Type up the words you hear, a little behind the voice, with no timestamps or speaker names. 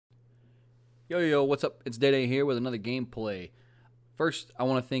Yo, what's up? It's Day here with another gameplay. First, I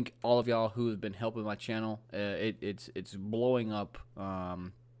want to thank all of y'all who have been helping my channel. It's blowing up.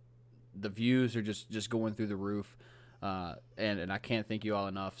 The views are just going through the roof, and I can't thank you all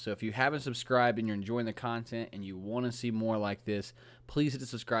enough. So if you haven't subscribed and you're enjoying the content and you want to see more like this, please hit the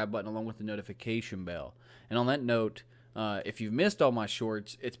subscribe button along with the notification bell. And on that note, if you've missed all my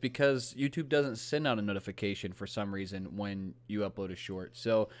shorts, it's because YouTube doesn't send out a notification for some reason when you upload a short.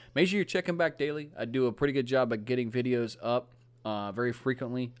 So make sure you're checking back daily. I do a pretty good job at getting videos up very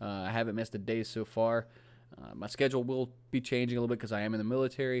frequently. I haven't missed a day so far. My schedule will be changing a little bit because I am in the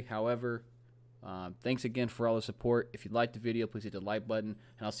military. However, thanks again for all the support. If you liked the video, please hit the like button,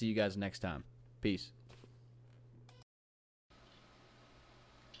 and I'll see you guys next time. Peace.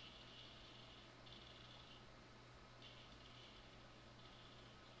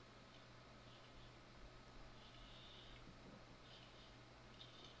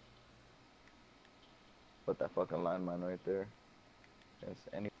 Put that fucking landmine right there. If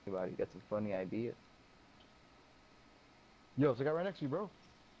anybody gets a funny idea. Yo, it's a guy right next to you, bro.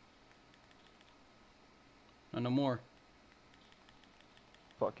 No more.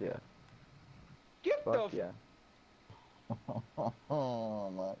 Fuck yeah. Get Fuck the yeah.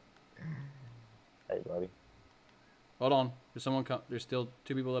 Oh my. Hey buddy. Hold on. There's someone. There's still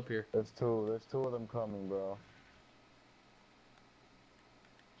two people up here. There's two of them coming, bro.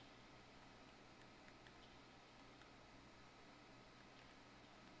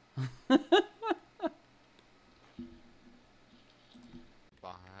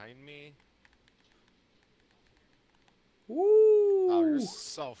 Behind me? Woo! Oh, you're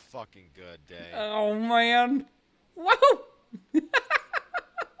so fucking good, Day. Oh man! Woo! Did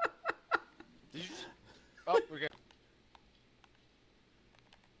you... Oh, we're good.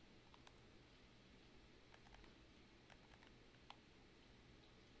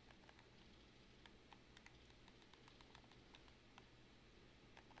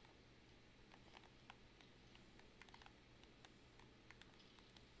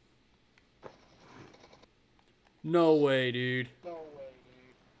 No way, dude.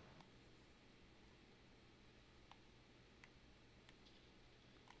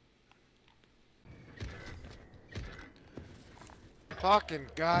 Fucking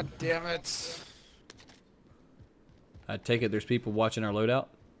goddamn it. I take it there's people watching our loadout.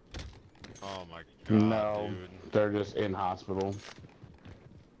 Oh my god, No, dude. they're just in hospital.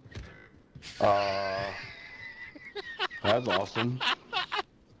 That's awesome.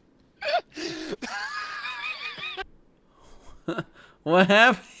 What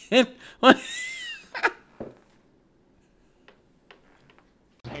happened? What?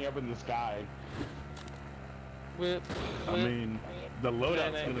 Hang up in the sky. Whip, I mean, the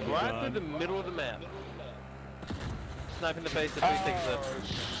loadout's and gonna be right gone. through the middle of the map. Snipe in the face at 3 things up.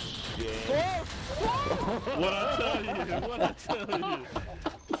 Yeah. What I tell you? What I tell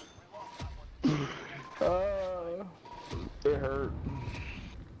you? It hurt.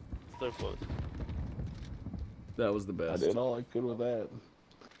 So close. That was the I best. did all I could with that.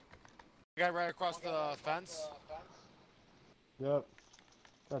 Guy right across the fence. Yep.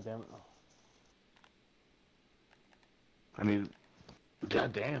 God damn it. I need.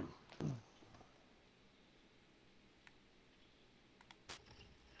 God damn.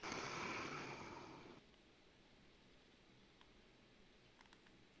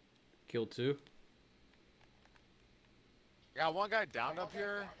 Kill two. Got one guy down up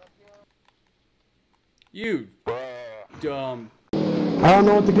here. You dumb. I don't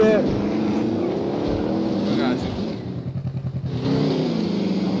know what to get. I got you.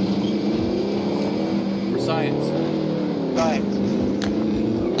 For science.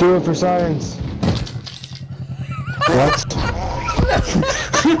 Do it for science. What?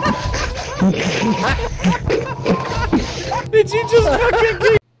 Did you just fucking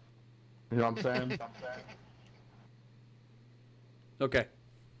keep? You know what I'm saying? Okay.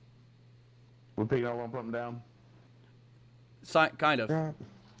 We're picking up one, putting down. Kind of.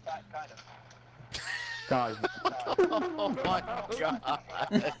 Guys. Oh my god.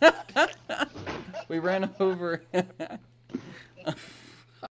 We ran over.